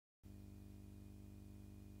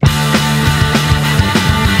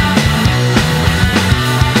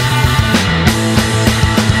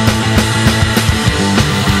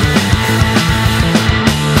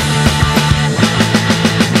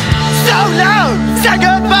Say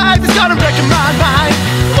goodbye, it's gonna break my mind.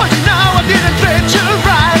 Well, you know I didn't treat you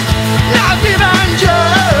right. Not even you.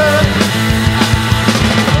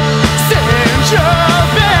 Since you've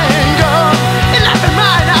been gone, it left in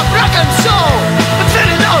mine a broken soul. But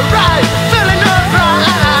feeling alright, feeling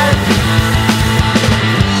alright.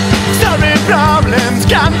 Solving problems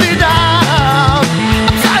can be done.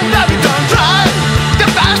 I'm saying, baby, don't try. The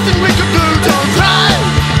best thing we could do, don't try.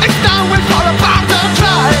 It's time we fall apart, don't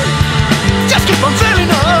try. Just keep on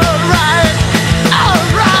feeling alright,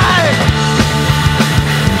 alright.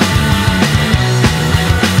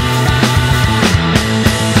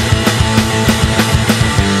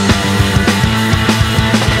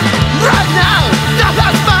 Right now, not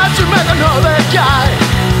as much to make another guy.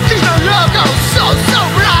 There's no logo so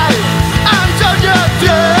bright until you're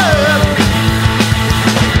dead.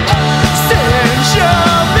 Since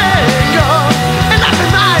you've been gone, and I've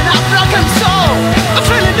been mine, a broken soul. I'm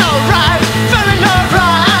feeling alright, feeling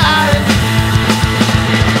alright.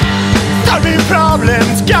 Solving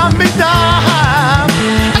problems can be done.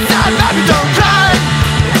 I said, baby, don't cry.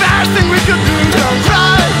 Best thing we could do, don't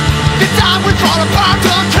cry. The time we fall apart,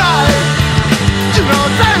 don't cry. You know,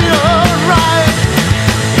 feeling alright.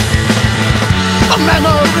 The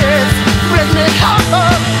memories bring me home.